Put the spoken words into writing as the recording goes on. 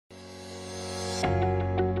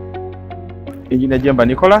Eng Jemba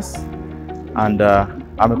Nicholas, and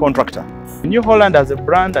I'm a contractor. New Holland as a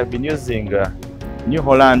brand, I've been using New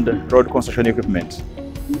Holland road construction equipment,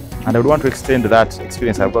 and I would want to extend that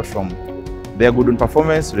experience I've got from their good on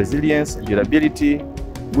performance, resilience, durability,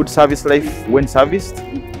 good service life when serviced,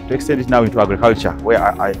 to extend it now into agriculture, where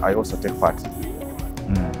I also take part.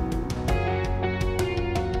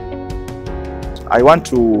 I want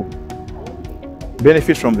to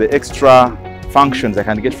benefit from the extra functions I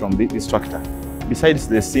can get from this tractor. Besides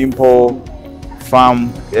the simple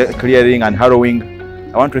farm clearing and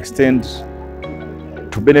harrowing, I want to extend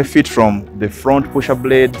to benefit from the front pusher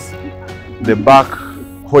blades, the back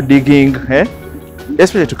hole digging,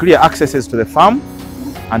 especially to clear accesses to the farm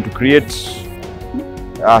and to create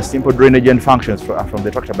simple drainage and functions from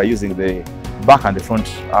the tractor by using the back and the front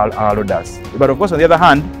loaders. But of course, on the other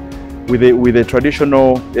hand, with the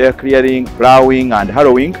traditional air clearing, plowing and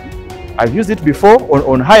harrowing, I've used it before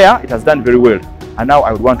on hire. It has done very well, and now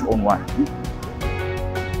I would want to own one.